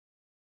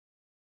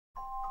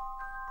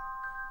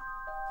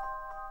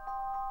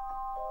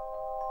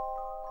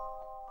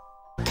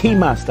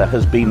Keymaster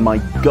has been my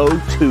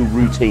go-to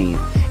routine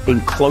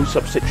in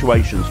close-up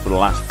situations for the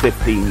last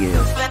 15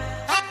 years.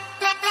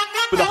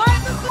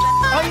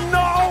 I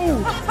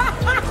know!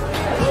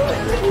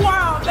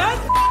 Wow, that's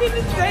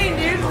insane,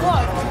 dude. Look.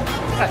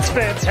 That's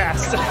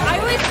fantastic. I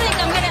always think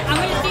I'm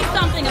gonna see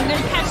something, I'm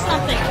gonna catch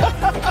something.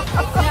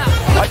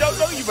 Yeah. I don't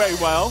know you very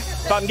well,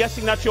 but I'm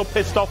guessing that's your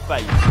pissed off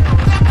face.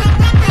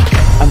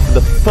 And for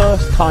the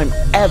first time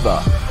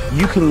ever,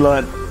 you can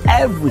learn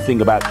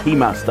everything about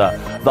Keymaster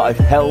that I've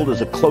held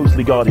as a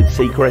closely guarded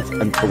secret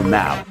until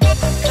now.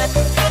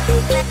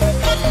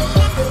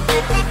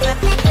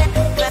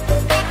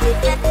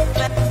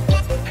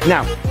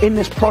 Now, in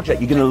this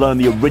project, you're going to learn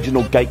the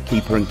original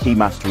Gatekeeper and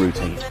Keymaster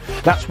routine.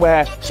 That's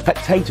where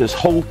spectators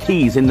hold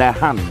keys in their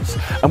hands,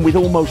 and with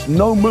almost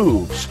no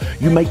moves,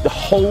 you make the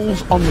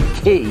holes on the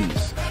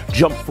keys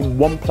jump from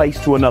one place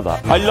to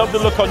another. I love the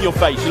look on your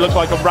face. You look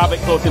like a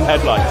rabbit caught in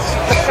headlights.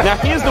 Now,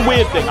 here's the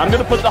weird thing. I'm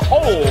going to put the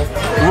hole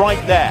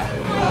right there.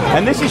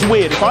 And this is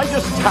weird. If I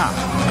just tap,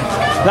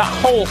 that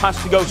hole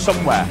has to go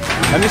somewhere.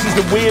 And this is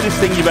the weirdest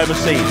thing you've ever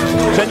seen.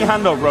 Turn your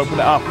hand over, open it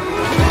up.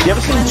 You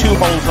ever seen two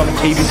holes on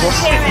a key before?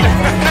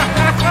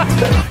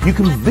 You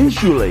can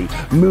visually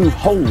move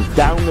holes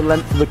down the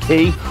length of the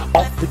key,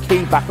 off the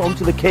key, back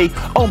onto the key.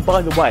 Oh, and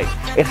by the way,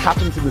 it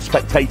happens in the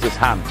spectator's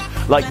hand.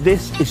 Like,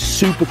 this is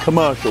super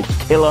commercial,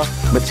 killer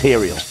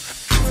material.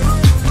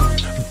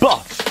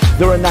 But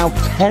there are now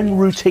 10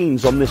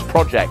 routines on this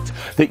project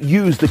that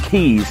use the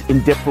keys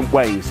in different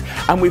ways.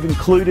 And we've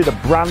included a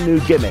brand new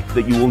gimmick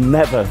that you will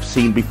never have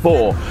seen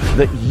before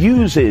that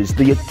uses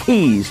the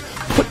keys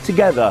put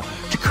together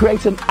to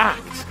create an act.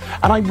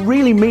 And I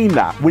really mean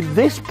that. With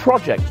this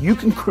project, you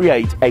can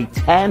create a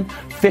 10,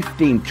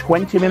 15,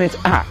 20-minute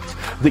act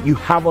that you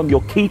have on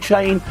your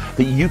keychain,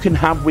 that you can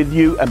have with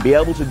you and be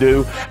able to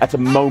do at a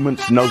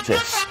moment's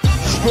notice.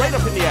 Straight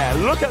up in the air,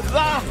 look at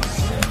that!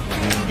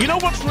 You know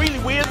what's really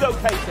weird though,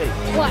 Katie?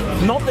 What?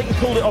 Not that you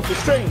pulled it off the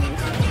string,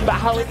 but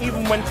how it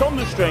even went on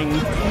the string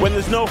when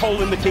there's no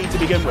hole in the key to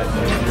begin with.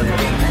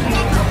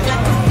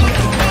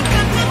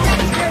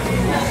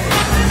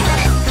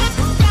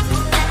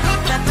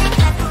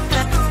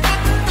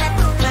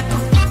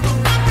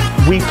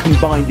 We've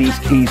combined these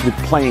keys with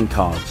playing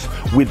cards,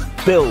 with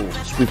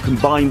bills. We've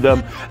combined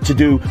them to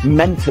do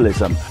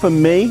mentalism. For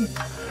me,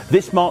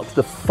 this marks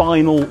the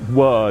final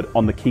word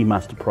on the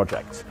Keymaster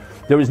project.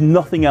 There is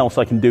nothing else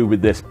I can do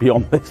with this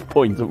beyond this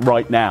point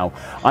right now.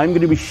 I'm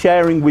going to be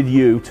sharing with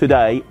you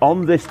today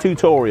on this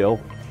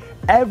tutorial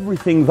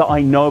everything that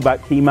I know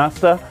about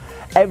Keymaster,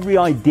 every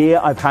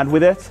idea I've had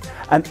with it,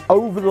 and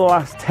over the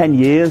last 10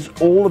 years,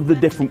 all of the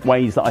different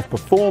ways that I've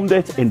performed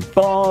it in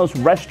bars,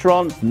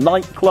 restaurants,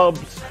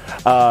 nightclubs,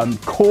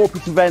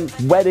 corporate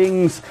events,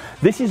 weddings.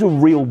 This is a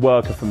real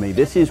worker for me.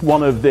 This is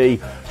one of the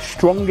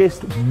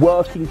strongest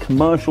working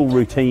commercial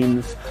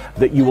routines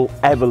that you will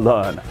ever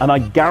learn. And I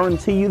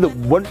guarantee you that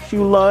once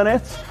you learn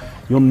it,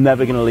 you're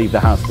never going to leave the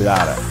house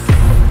without it.